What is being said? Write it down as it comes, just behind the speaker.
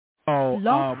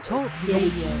So Talk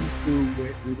Radio.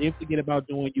 we didn't forget about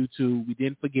doing YouTube. We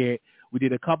didn't forget. We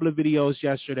did a couple of videos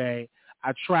yesterday.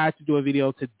 I tried to do a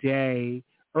video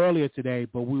earlier today,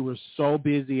 but we were so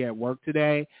busy at work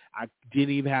today, I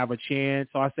didn't even have a chance.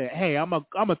 So I said, hey, I'm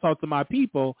gonna talk to my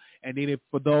people, and then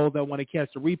for those that want to catch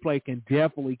the replay, can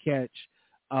definitely catch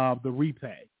the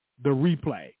replay.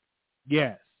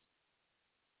 Yes.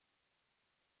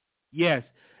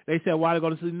 They said, why to go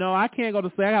to sleep? No, I can't go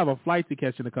to sleep. I have a flight to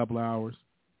catch in a couple of hours.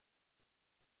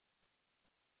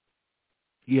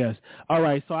 Yes. All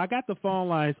right. So I got the phone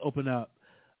lines open up.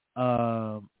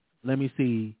 Let me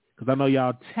see, because I know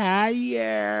y'all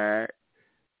tired.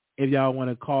 If y'all want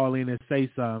to call in and say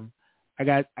something, I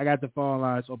got the phone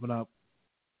lines open up.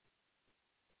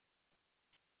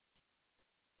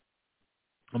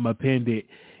 I'm gonna pin it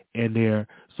in there.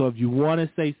 So if you want to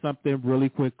say something really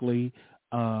quickly,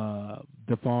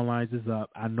 the phone lines is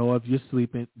up. I know if you're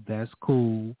sleeping, that's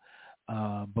cool.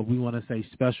 But we want to say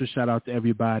special shout out to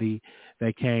everybody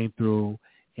that came through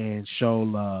and show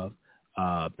love.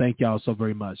 Thank y'all so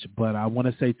very much. But I want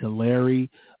to say to Larry,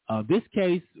 this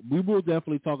case, we will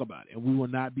definitely talk about it, and we will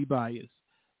not be biased.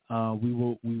 We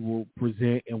will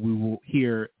present, and we will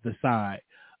hear the side.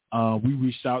 We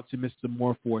reached out to Mr.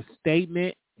 Moore for a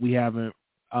statement. He haven't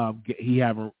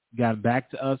gotten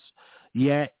back to us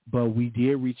yet, but we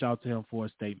did reach out to him for a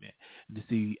statement to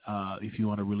see if you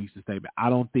want to release a statement. I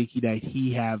don't think that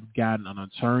he have gotten an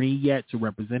attorney yet to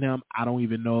represent him. I don't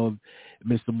even know if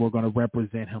Mr. Moore going to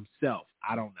represent himself.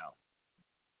 I don't know.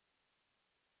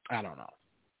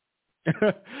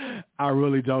 I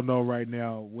really don't know right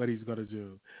now what he's going to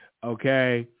do.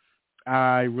 Okay?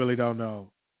 I really don't know.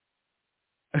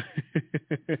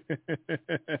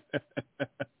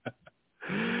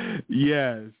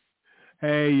 Yes.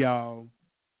 Hey, y'all.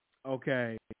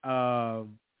 Okay.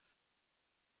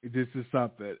 This is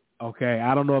something. Okay.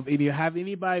 I don't know if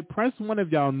anybody press one if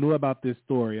y'all knew about this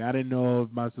story. I didn't know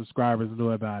if my subscribers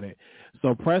knew about it.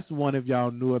 So press one if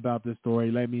y'all knew about this story.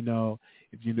 Let me know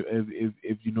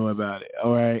if you know about it.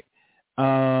 All right.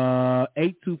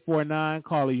 8249,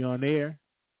 caller, you on air.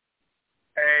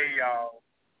 Hey, y'all.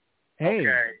 Hey.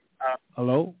 Okay.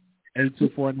 Hello.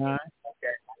 8249. Okay.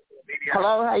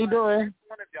 Hello, how you doing?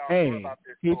 Hey, can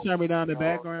you turn me down the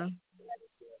background?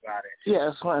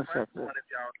 Yes, 1 second.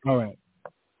 All right.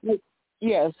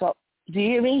 Yes, do you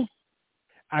hear me?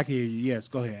 I can hear you. Yes,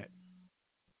 go ahead.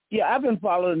 Yeah, I've been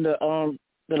following the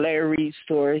Larry Reed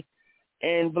story,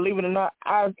 and believe it or not,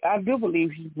 I do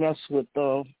believe he messed with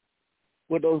those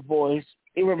boys.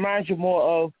 It reminds you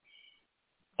more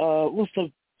of what's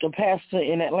the pastor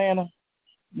in Atlanta,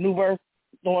 New Birth,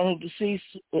 the one who deceased,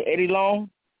 Eddie Long.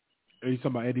 Are you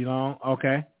talking about Eddie Long?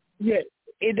 Okay. Yeah,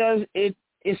 it does. It's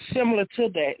similar to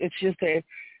that. It's just that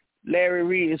Larry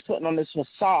Reed is putting on this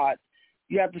facade.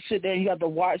 You have to sit there and you have to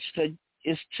watch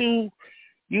it's two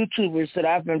YouTubers that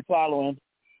I've been following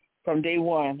from day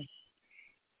one.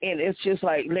 And it's just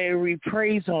like Larry Reed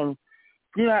preys on,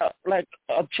 like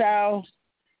a child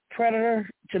predator.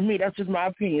 To me, that's just my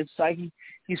opinion. It's like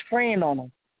he's preying on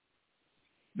them.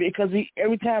 Because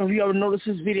every time you ever notice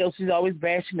his videos, he's always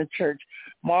bashing the church.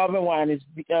 Marvin Wine is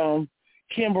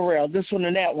Kim Burrell, this one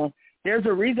and that one. There's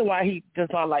a reason why he does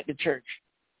not like the church.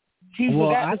 He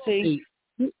forgot to say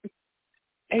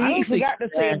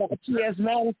about T.S.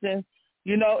 Madison.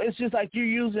 It's just like you're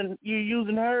using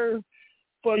her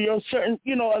for your certain,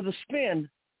 as a spin.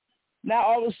 Now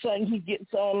all of a sudden he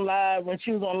gets on live when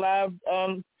she was on live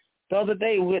the other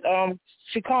day with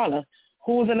Shikana,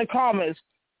 who was in the comments.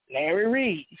 Larry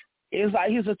Reed. It's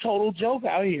like he's a total joke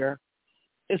out here.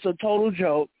 It's a total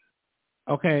joke.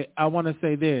 Okay, I want to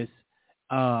say this.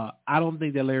 I don't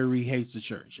think that Larry Reed hates the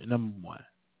church, number one.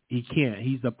 He can't.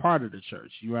 He's a part of the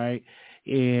church, right?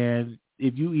 And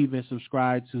if you even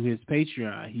subscribe to his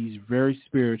Patreon, he's very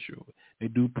spiritual. They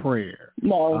do prayer.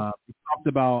 No. He talked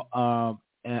about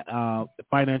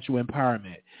financial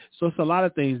empowerment. So it's a lot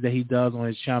of things that he does on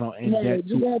his channel. And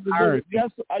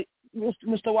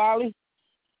Mr. Wiley?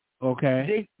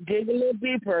 Okay. Dig a little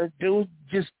deeper.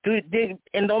 Just do it, dig,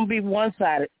 and don't be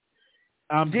one-sided.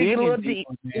 I'm dig a little deep.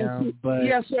 But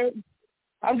yes, sir.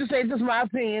 I'm just saying, this is my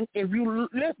opinion. If you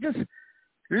just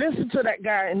listen to that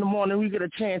guy in the morning, we get a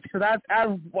chance, because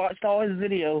I've watched all his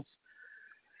videos,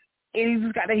 and you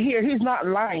just got to hear he's not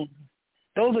lying.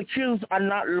 Those accused are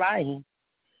not lying.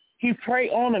 He prey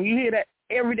on them. You hear that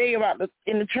every day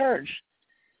in the church.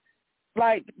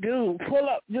 Like, dude, pull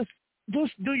up, just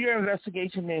do your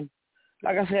investigation then.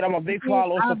 Like I said, I'm a big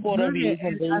follower, supporter of you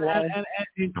from day one.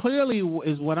 And clearly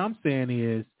is what I'm saying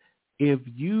is, if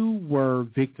you were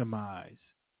victimized,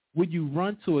 would you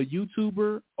run to a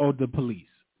YouTuber or the police?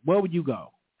 Where would you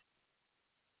go?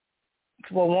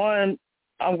 for one,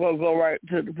 I'm going to go right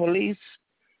to the police.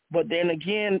 But then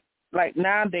again, like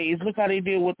nowadays, look how they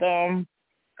did with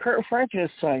Kurt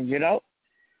Franklin's son, you know?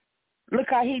 Look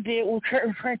how he did with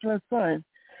Kurt Franklin's son.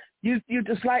 You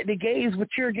dislike the gays, but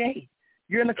you're gay.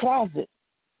 You're in the closet.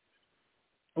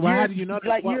 Well, how do you know that?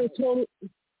 Like you're a total,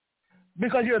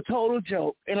 because you're a total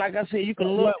joke. And like I said, you can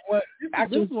look.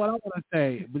 This is what I want to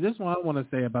say. But this is what I want to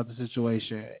say about the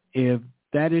situation. If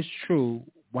that is true,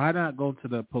 why not go to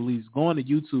the police? Go on to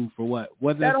YouTube for what?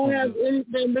 What that don't have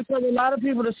anything, because a lot of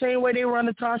people, the same way they run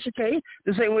the Tasha K,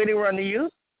 the same way they run the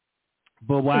youth.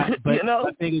 But why? But you know,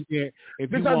 I think if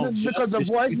because you want because the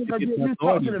voice, because you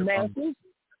talk to the masses. masses.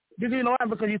 Did you know that?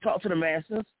 Because you talk to the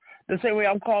masses the same way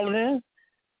I'm calling in.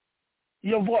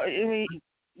 Your voice. I mean,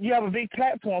 you have a big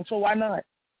platform, so why not?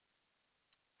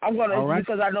 I'm gonna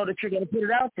because I know that you're gonna put it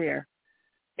out there.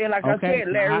 And like I said,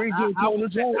 Larry Reid told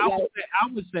us I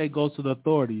would say go to the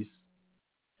authorities.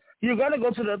 You're gonna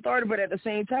go to the authority, but at the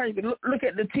same time, you can look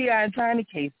at the T.I. and Tiny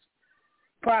case.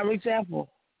 Prime example.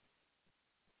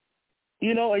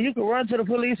 You know, and you can run to the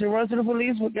police,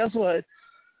 but guess what?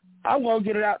 I'm going to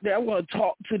get it out there. I'm going to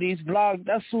talk to these blogs.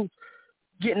 That's who's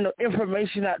getting the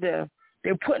information out there.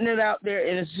 They're putting it out there,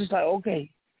 and it's just like,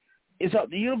 okay, it's up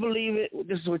to you to believe it.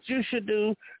 This is what you should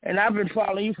do, and I've been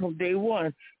following you from day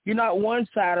one. You're not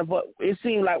one-sided, but it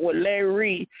seemed like with Larry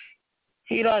Reid,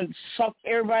 he done sucked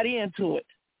everybody into it.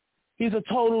 He's a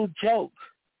total joke.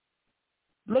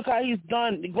 Look how he's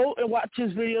done. Go and watch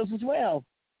his videos as well.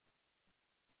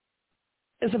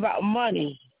 It's about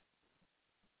money,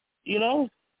 you know?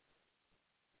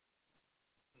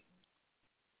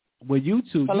 With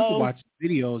YouTube, Hello? you can watch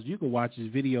videos. You can watch his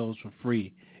videos for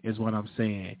free, is what I'm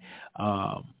saying.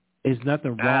 There's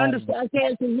nothing wrong. I understand. I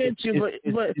can't convince you, but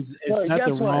it's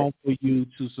nothing wrong for you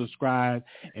to subscribe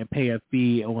and pay a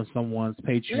fee on someone's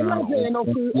Patreon. I'm not paying no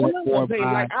fee.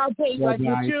 I'll pay like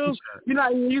with you. You know,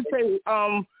 you say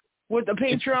with the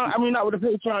Patreon. I mean, not with the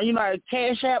Patreon. You know, like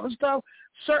Cash App and stuff.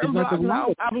 Certain blocks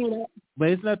now. I mean, but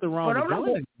it's nothing wrong with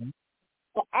doing it.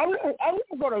 I'm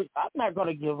not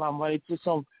gonna give my money to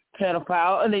some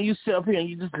pedophile, and then you sit up here and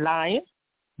you just lying.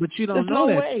 But you don't know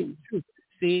that. Way.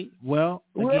 See, well,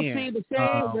 again, see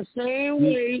the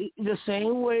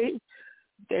same way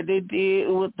that they did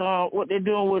with what they're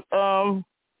doing with how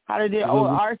they did with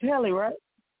R. Kelly, right?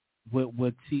 Well,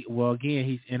 again,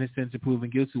 he's innocent until proven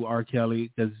guilty with R.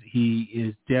 Kelly, because he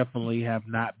is definitely have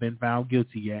not been found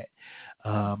guilty yet.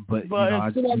 But you know,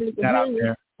 I just put that out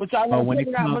there. But when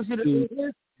it comes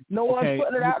to no one's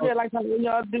putting it out there like how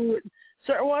y'all do with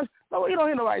certain ones. No, you don't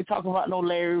hear nobody talking about no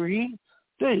Larry Reid,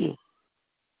 do you?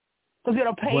 Because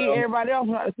it'll pay everybody else.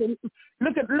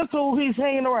 Look who he's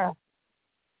hanging around.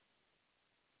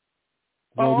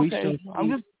 Well, okay. I'm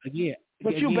just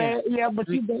But you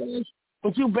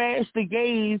bash the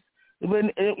gays.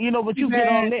 When but you get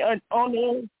on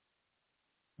there.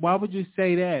 Why would you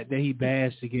say that he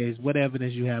bashed the gays? What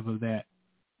evidence you have of that?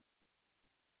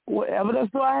 What evidence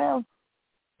do I have?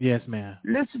 Yes, ma'am.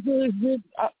 Listen,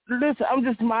 I'm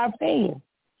just my opinion.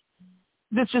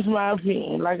 This is my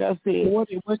opinion. Like I said,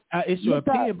 it's your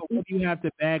opinion, but what do you have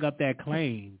to bag up that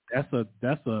claim? That's a.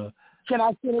 Can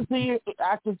I send it to you?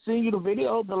 I can send you the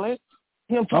video, the link.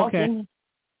 Him talking.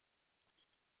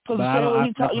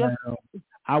 Okay.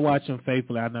 I watch him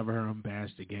faithfully. I never heard him bash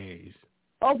the gays.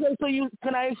 Okay, so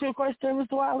can I ask you a question,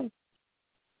 Mr. Wiley?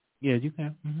 Yeah, you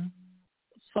can. Mm-hmm.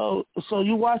 So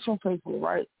you watch him faithfully,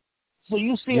 right? So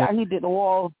you see how he did the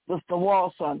wall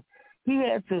son. He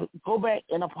had to go back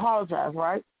and apologize,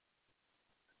 right?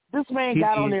 This man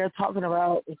got on there talking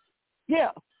about,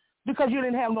 because you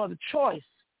didn't have no other choice.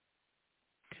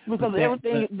 Because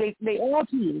everything, they on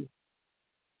to you.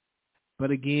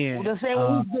 But again, the same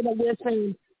way he's been up there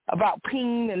saying about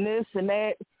peen and this and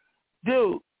that.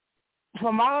 Dude,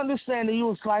 from my understanding, he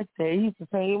was like that. He's the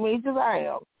same age as I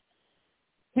am.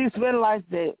 He's been like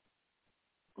that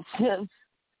since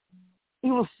he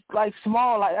was like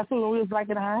small. Like I think when we was like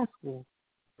in high school.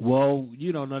 Well,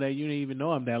 you don't know that. You didn't even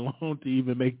know him that long to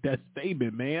even make that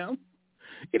statement, ma'am.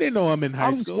 You didn't know him in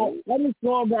high school. I'm just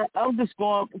going back. I'm just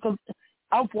going because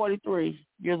I'm 43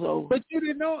 years old. But you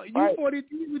didn't know you're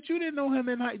 43. But you didn't know him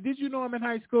in high. Did you know him in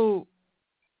high school?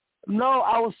 No,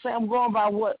 I was saying I'm going by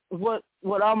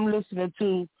what I'm listening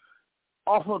to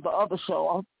off of the other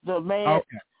show. The man.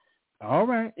 Okay. All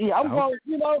right. Yeah, I'm going.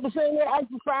 The same way I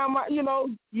can find my.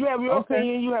 You have your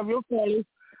opinion, you have your place,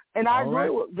 and I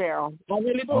agree with Daryl. I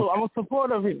really do. I'm a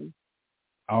supporter of him.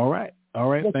 All right.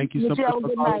 Thank you so much. Have a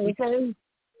good night, okay?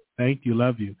 Thank you.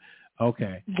 Love you.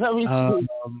 Okay. Love you too.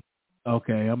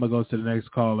 Okay, I'm gonna go to the next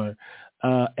caller.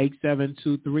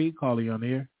 8723, caller, you on the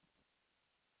air?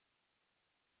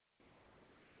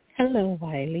 Hello,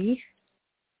 Wiley.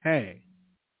 Hey.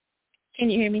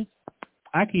 Can you hear me?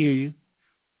 I can hear you.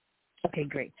 Okay,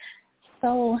 great.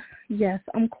 So, yes,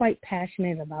 I'm quite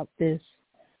passionate about this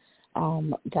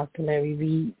Dr. Larry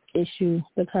Reed issue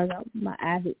because I'm an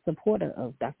avid supporter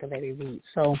of Dr. Larry Reed.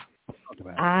 So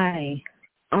I'm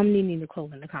needing to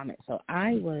close in the comments. So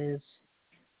I was,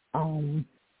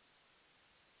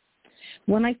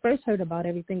 when I first heard about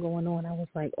everything going on, I was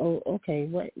like, oh, okay,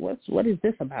 what is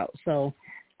this about? So,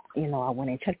 I went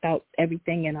and checked out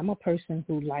everything, and I'm a person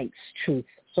who likes truth.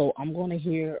 So I'm going to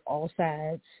hear all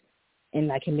sides, and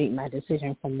I can make my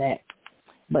decision from that.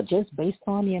 But just based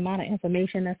on the amount of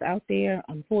information that's out there,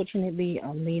 unfortunately,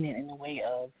 I'm leaning in the way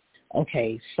of,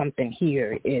 okay, something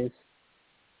here is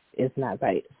not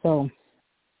right. So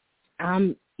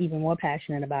I'm even more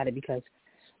passionate about it because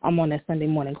I'm on that Sunday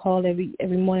morning call every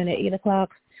morning at 8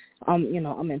 o'clock. I'm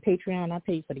in Patreon. I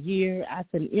paid for the year.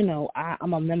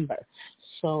 I'm a member.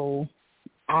 So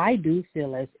I do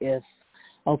feel as if,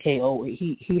 okay,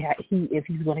 if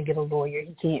he's going to get a lawyer,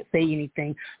 he can't say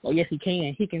anything. Oh, yes, he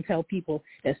can. He can tell people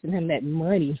that send him that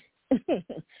money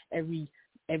every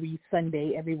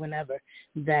Sunday, every whenever,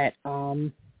 that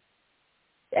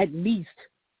at least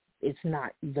it's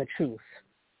not the truth.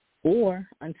 Or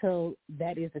until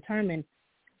that is determined,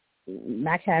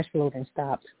 my cash flow then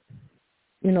stops,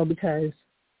 because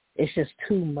it's just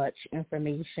too much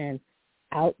information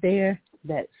out there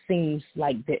that seems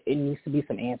like that it needs to be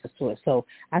some answers to it. So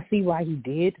I see why he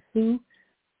did sue,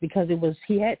 because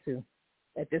he had to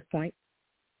at this point.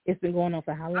 It's been going on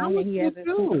for how long, and he hasn't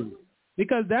sued?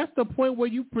 Because that's the point where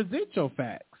you present your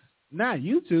facts, not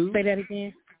YouTube. Say that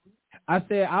again. I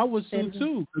said I would sue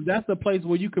too, because that's the place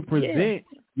where you could present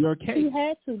your case. He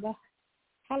had to, but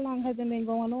how long has it been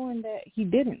going on that he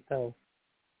didn't, though?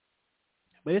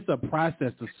 But it's a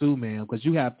process to sue, man, because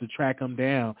you have to track him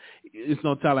down. It's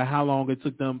no telling how long it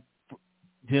took him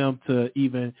to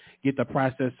even get the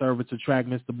process server to track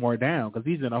Mr. Moore down, because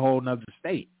he's in a whole nother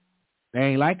state. They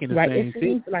ain't liking the same It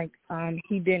seems like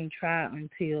he didn't try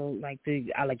until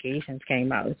the allegations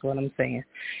came out. Is what I'm saying.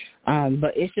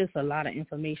 But it's just a lot of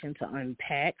information to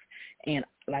unpack. And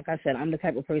like I said, I'm the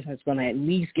type of person that's going to at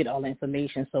least get all the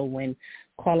information. So when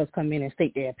callers come in and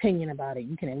state their opinion about it,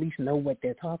 you can at least know what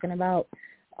they're talking about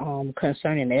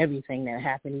concerning everything that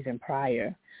happened even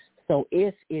prior. So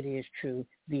if it is true,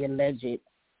 the alleged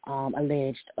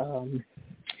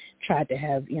tried to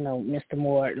have Mr.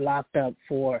 Moore locked up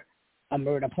for a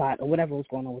murder plot or whatever was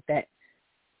going on with that,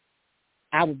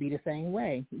 I would be the same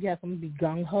way. Yes, I'm going to be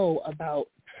gung-ho about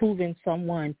proving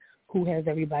someone who has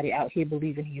everybody out here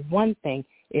believing he's one thing.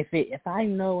 If I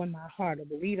know in my heart or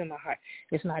believe in my heart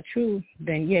it's not true,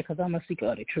 then because I'm a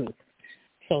seeker of the truth.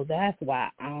 So that's why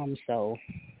I'm so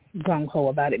gung-ho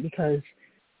about it, because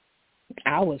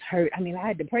I was hurt. I mean, I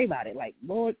had to pray about it. Like,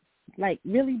 Lord,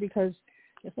 really? Because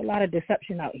there's a lot of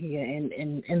deception out here,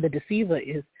 and the deceiver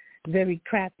is very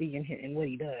crafty in what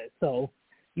he does. So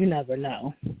you never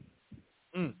know.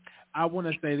 I want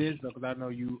to say this, though, because I know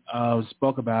you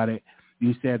spoke about it.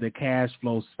 You said the cash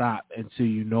flow stopped until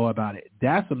you know about it.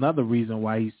 That's another reason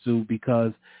why he sued,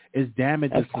 because it's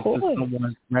damages to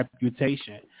someone's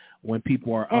reputation when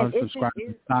people are unsubscribed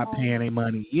and stop paying their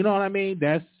money. You know what I mean?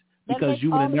 That's because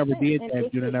you would have never did that.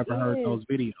 You'd have never heard those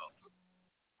videos.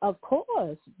 Of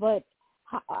course, but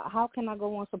how can I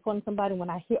go on supporting somebody when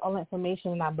I hear all the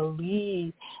information and I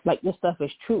believe this stuff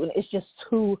is true, and it's just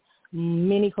too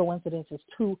many coincidences,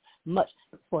 too much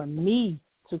for me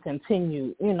to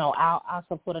continue. I'll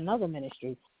support another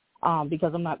ministry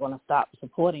because I'm not going to stop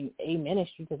supporting a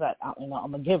ministry, because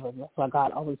I'm a giver. That's why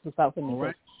God always looks out for me.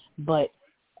 Right. But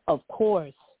of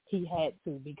course he had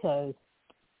to, because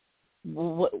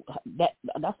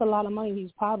that's a lot of money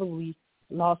he's probably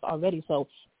lost already. So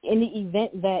in the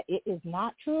event that it is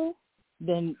not true,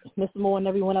 then Mr. Moore and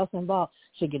everyone else involved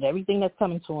should get everything that's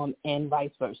coming to him, and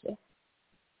vice versa.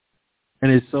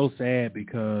 And it's so sad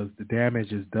because the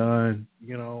damage is done,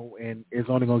 and it's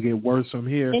only going to get worse from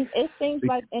here. And it seems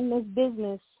like in this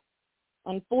business,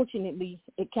 unfortunately,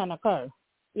 it can occur.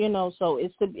 So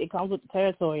it comes with the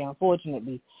territory,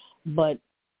 unfortunately. But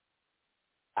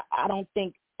I don't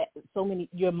think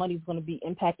your money's going to be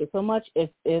impacted so much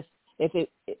if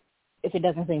it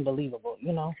doesn't seem believable.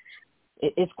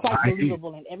 It's quite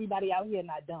believable, and everybody out here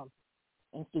not dumb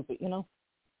and stupid.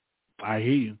 I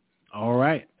hear you. All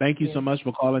right. Thank you so much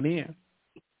for calling in.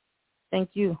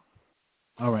 Thank you.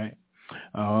 All right.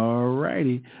 All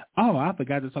righty. Oh, I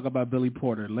forgot to talk about Billy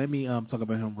Porter. Let me talk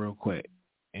about him real quick.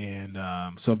 And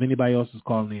so if anybody else is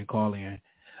calling in, call in.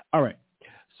 All right.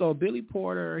 So Billy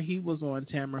Porter, he was on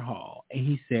Tamron Hall, and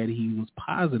he said he was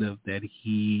positive that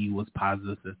he was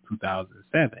positive since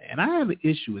 2007. And I have an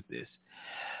issue with this.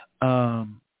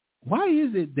 Why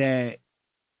is it that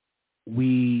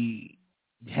we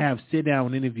have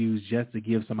sit-down interviews just to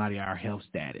give somebody our health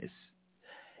status?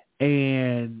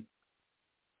 And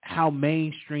how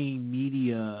mainstream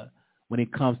media, when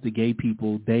it comes to gay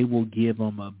people, they will give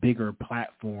them a bigger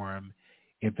platform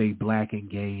if they black and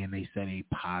gay and they say they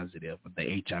positive,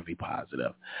 they HIV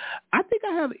positive. I think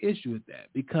I have an issue with that,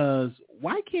 because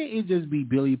why can't it just be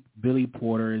Billy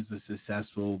Porter is a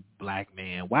successful black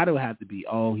man? Why do it have to be,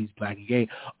 oh, he's black and gay?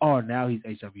 Oh, now he's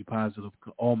HIV positive.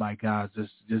 Oh my God,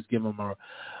 just give him a,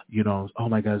 oh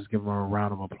my God, just give him a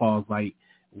round of applause. Like,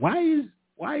 why is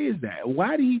that?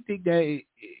 Why do you think that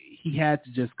he had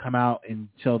to just come out and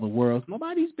tell the world? It's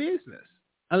nobody's business,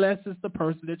 unless it's the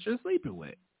person that you're sleeping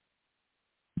with.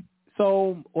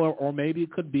 So, or maybe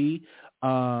it could be,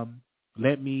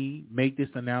 let me make this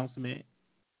announcement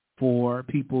for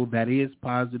people that is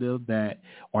positive, that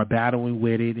are battling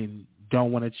with it and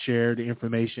don't want to share the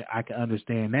information. I can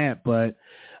understand that, but,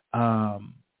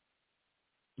 coming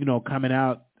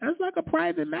out, that's like a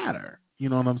private matter. You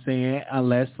know what I'm saying?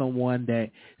 Unless someone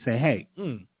that say, hey,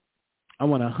 I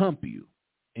want to hump you.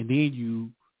 And then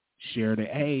you share that,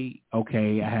 hey,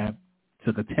 okay, I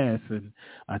took a test and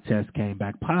a test came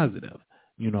back positive,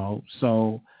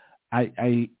 So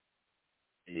I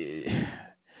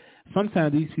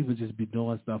sometimes these people just be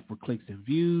doing stuff for clicks and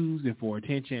views and for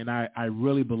attention. And I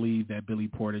really believe that Billy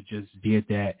Porter just did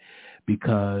that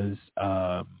because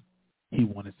he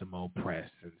wanted some more press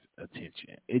and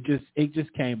attention. It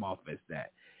just came off as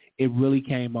that. It really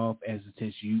came off as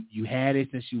attention. You had it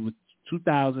since you was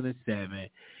 2007.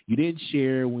 You didn't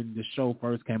share when the show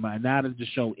first came out. Now that the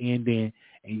show ended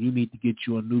and you need to get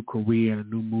you a new career and a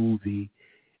new movie,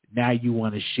 now you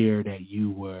want to share that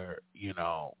you were,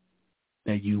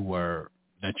 that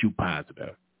you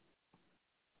positive.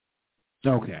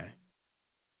 Okay.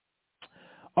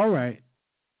 All right.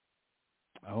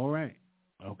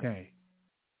 Okay.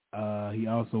 He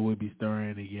also would be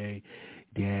starring the gay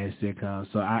dad sitcom.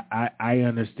 So I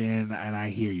understand and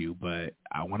I hear you, but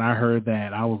when I heard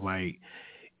that, I was like,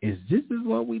 is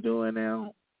what we doing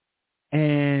now?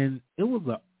 And it was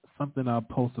something I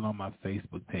posted on my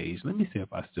Facebook page. Let me see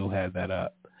if I still have that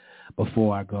up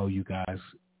before I go, you guys.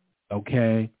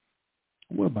 Okay.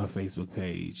 Where's my Facebook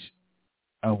page?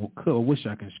 I wish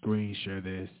I can screen share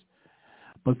this.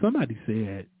 But somebody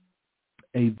said,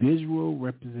 a visual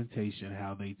representation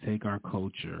how they take our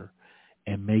culture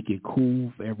and make it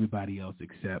cool for everybody else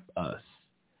except us.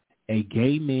 A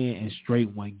gay man and straight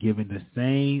one given the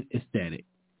same aesthetic.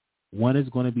 One is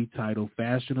going to be titled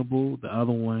fashionable, the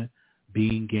other one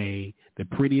being gay, the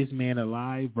prettiest man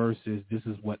alive versus this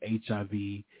is what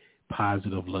HIV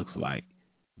positive looks like.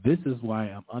 This is why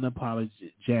I'm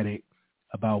unapologetic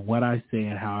about what I say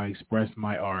and how I express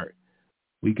my art.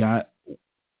 We gotten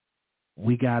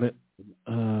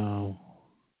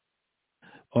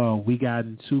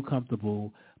too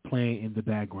comfortable playing in the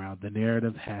background. The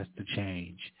narrative has to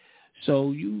change.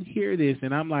 So you hear this,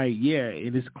 and I'm like, yeah,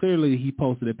 it is clearly he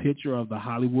posted a picture of the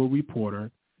Hollywood Reporter,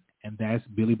 and that's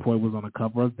Billy Porter was on the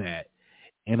cover of that.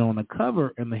 And on the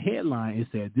cover, in the headline, it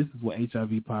said, this is what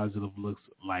HIV positive looks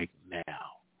like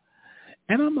now.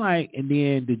 And I'm like, and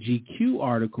then the GQ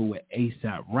article with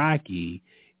A$AP Rocky,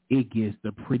 it gets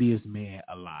the prettiest man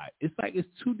alive. It's like it's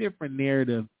two different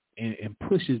narratives and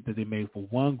pushes that they made for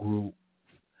one group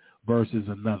versus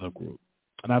another group.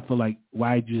 And I feel like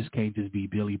why just can't just be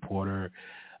Billy Porter,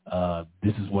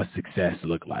 this is what success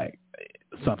look like,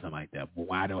 something like that. But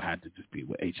why do I have to just be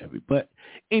with HIV? But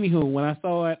anywho, when I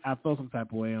saw it, I felt some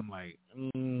type of way. I'm like,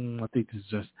 I think this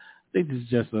is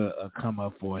just a come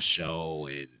up for a show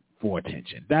and for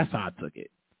attention. That's how I took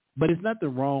it. But it's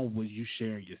nothing wrong with you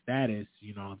sharing your status.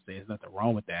 You know what I'm saying? There's nothing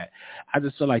wrong with that. I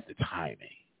just feel like the timing.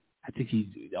 I think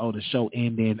the show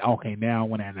ended. Okay, now I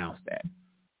want to announce that.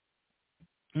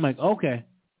 I'm like, okay.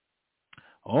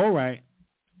 All right.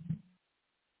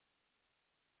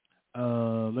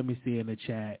 Let me see in the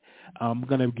chat. I'm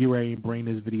going to get ready and bring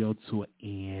this video to an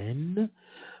end.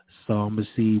 So I'm going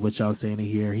to see what y'all saying in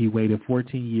here. He waited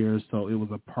 14 years, so it was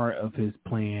a part of his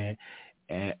plan.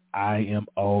 And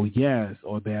IMO, yes,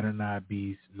 or better not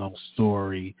be no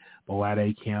story. But why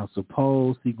they cancel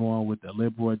polls, he going with the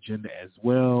liberal agenda as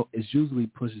well. It usually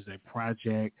pushes a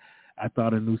project. I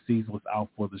thought a new season was out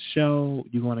for the show.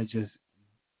 You're going to just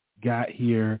got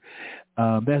here.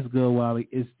 That's good, Wiley.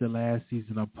 It's the last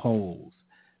season of polls.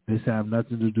 This have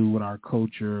nothing to do with our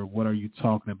culture. What are you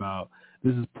talking about?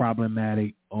 This is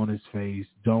problematic on its face.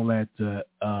 Don't let the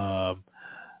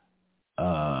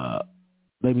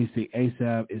Let me see.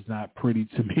 ASAP is not pretty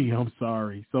to me. I'm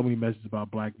sorry. So many messages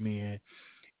about black men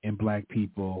and black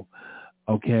people.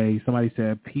 Okay, somebody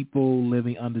said people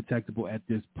living undetectable at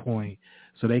this point,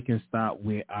 so they can stop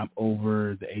with "I'm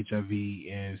over the HIV"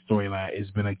 and storyline. It's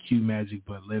been a cute magic,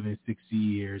 but living 60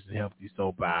 years and healthy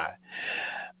so bye.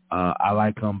 I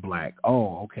like I'm black.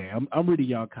 Oh, okay. I'm reading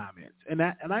y'all comments, and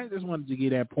I just wanted to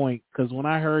get that point because when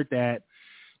I heard that,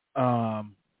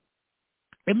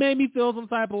 it made me feel some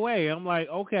type of way. I'm like,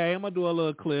 okay, I'm gonna do a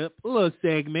little clip, a little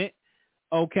segment,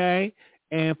 okay.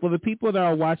 And for the people that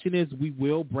are watching this, we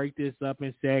will break this up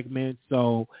in segments.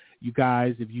 So you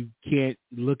guys, if you can't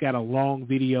look at a long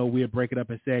video, we'll break it up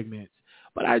in segments.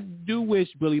 But I do wish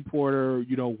Billy Porter,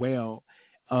 well.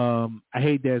 I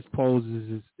hate that his pose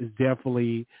is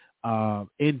definitely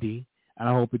ending. And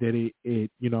I hope that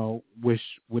it wish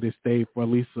would it stay for at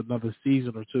least another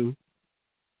season or two.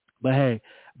 But hey,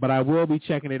 I will be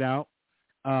checking it out.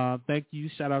 Thank you.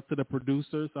 Shout out to the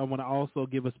producers. I want to also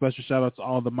give a special shout out to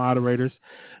all the moderators.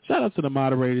 Shout out to the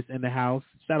moderators in the house.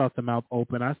 Shout out to Mouth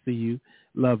Open. I see you.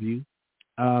 Love you.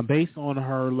 Based on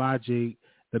her logic,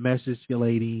 the message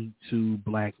relating to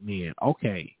black men.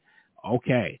 Okay.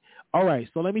 All right.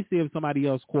 So let me see if somebody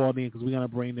else called in because we're going to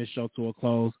bring this show to a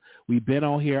close. We've been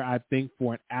on here, I think,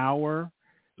 for an hour.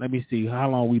 Let me see how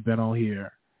long we've been on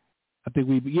here. I think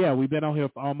we've been on here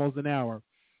for almost an hour.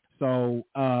 So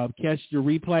catch the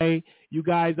replay. You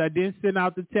guys, I didn't send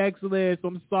out the text list.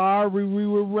 I'm sorry. We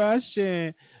were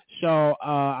rushing. So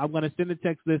I'm going to send the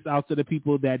text list out to the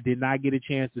people that did not get a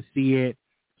chance to see it.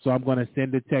 So I'm going to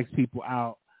send the text people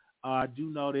out. I do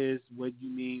notice what you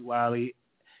mean, Wiley.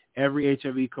 Every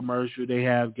HIV commercial, they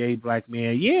have gay black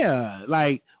men. Yeah,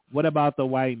 like, what about the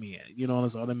white men?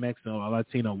 It's all the Mexican or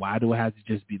Latino. Why do it have to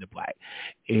just be the black?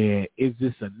 And is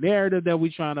this a narrative that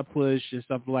we're trying to push and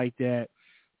stuff like that?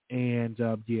 And,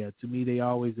 to me, they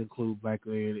always include black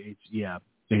men. Yeah,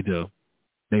 they do.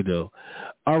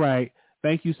 All right.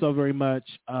 Thank you so very much,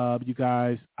 you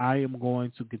guys. I am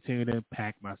going to continue to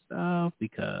pack my stuff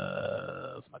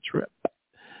because my trip.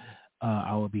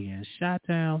 I will be in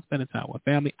Chi-Town, spending time with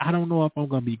family. I don't know if I'm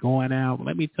going to be going out.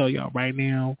 Let me tell y'all right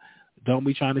now, don't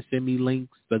be trying to send me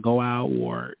links to go out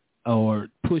or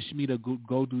push me to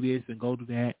go do this and go do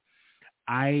that.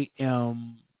 I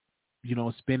am,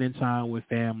 spending time with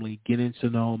family, getting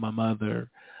to know my mother,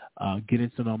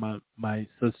 getting to know my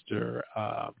sister,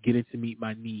 getting to meet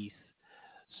my niece.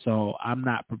 So I'm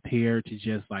not prepared to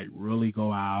just like really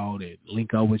go out and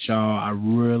link up with y'all. I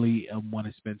really want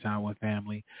to spend time with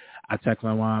family. I text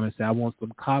my mom and say, I want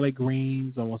some collard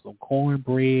greens. I want some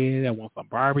cornbread. I want some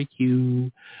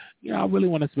barbecue. I really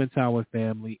want to spend time with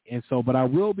family. And so, but I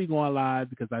will be going live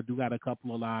because I do got a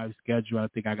couple of live scheduled. I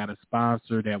think I got a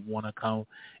sponsor that want to come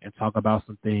and talk about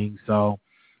some things. So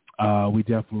we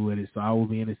definitely with it. So I will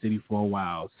be in the city for a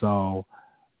while. So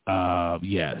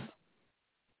yes.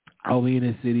 I'll be in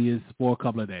the city for a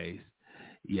couple of days.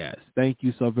 Yes. Thank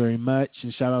you so very much.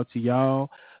 And shout out to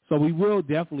y'all. So we will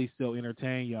definitely still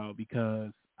entertain y'all because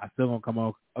I still going to come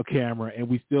on a camera and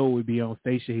we still will be on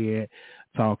station here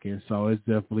talking. So it's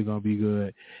definitely going to be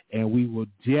good. And we will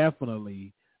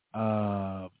definitely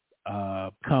come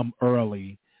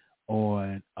early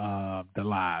on the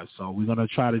live. So we're going to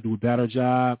try to do a better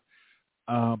job,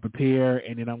 prepare,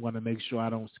 and then I'm going to make sure I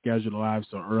don't schedule the live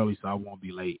so early so I won't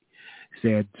be late.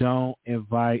 Said, don't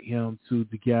invite him to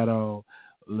the ghetto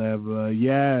level.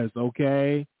 Yes,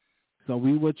 okay. So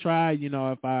we will try,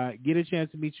 if I get a chance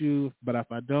to meet you, but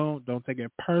if I don't take it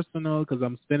personal because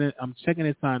I'm checking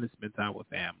this time to spend time with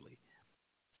family.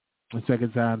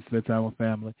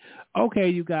 Okay,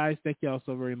 you guys, thank y'all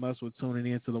so very much for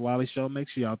tuning in to the Wiley Show. Make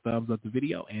sure y'all thumbs up the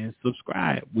video and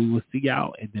subscribe. We will see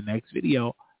y'all in the next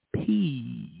video.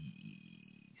 Peace.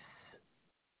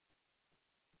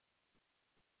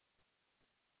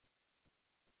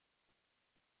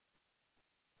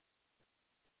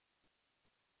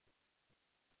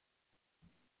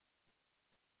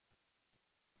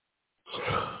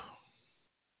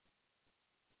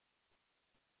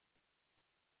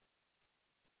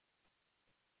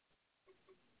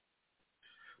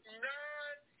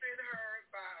 None sent her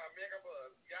by a mega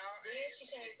buzz. Y'all ain't. She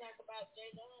can't talk about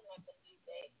J. Don like a these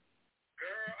days.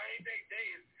 Girl, ain't they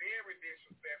is very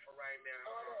disrespectful right now.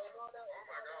 Oh my God.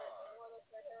 In order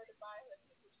for her to buy her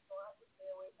ticket, she's going to have to stay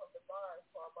away from the bars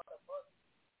for about a month.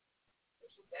 So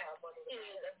she can have money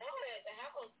to buy it. The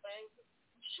house thing,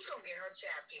 she going to get her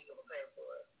child people to pay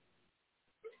for it.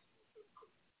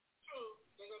 True.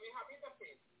 They're going to be happy to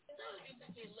pay. No, you can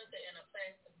get liquor in a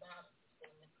plastic bottle. It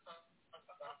ain't expensive.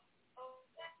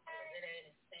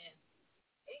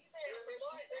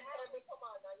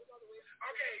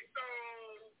 Okay,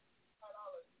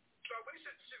 so we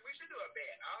should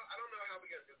bet. I don't know how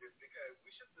we're going to do this because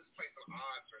we should just play some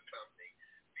odds or something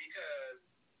because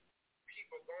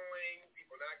people going,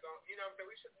 people not going. You know what I'm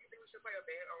saying? You think we should play a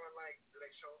bet on, like, do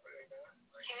they show up or they not?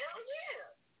 Like, hell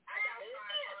yeah. I got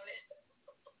five on it.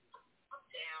 I'm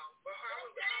down. But how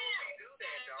would we do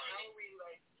that, though? How would we,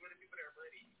 like, give the people their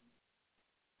money?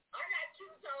 I got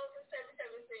 $2.77.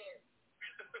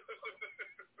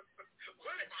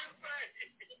 What did you say?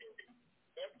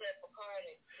 That's that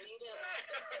Bacardi. Read up.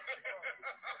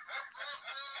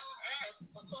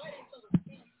 Bacardi to the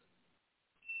feet.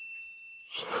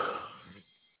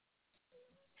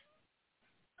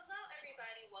 Hello,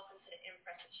 everybody. Welcome to the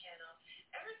Impressive Channel.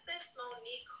 Ever since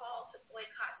Monique called to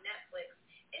boycott Netflix,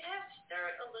 it has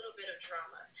stirred a little bit of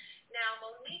drama. Now,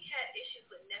 Monique had issues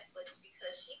with Netflix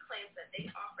because she claims that they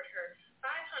offered her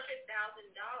 $500,000.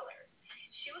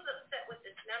 She was upset with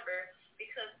this number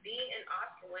because being an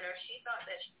Oscar winner, she thought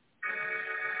that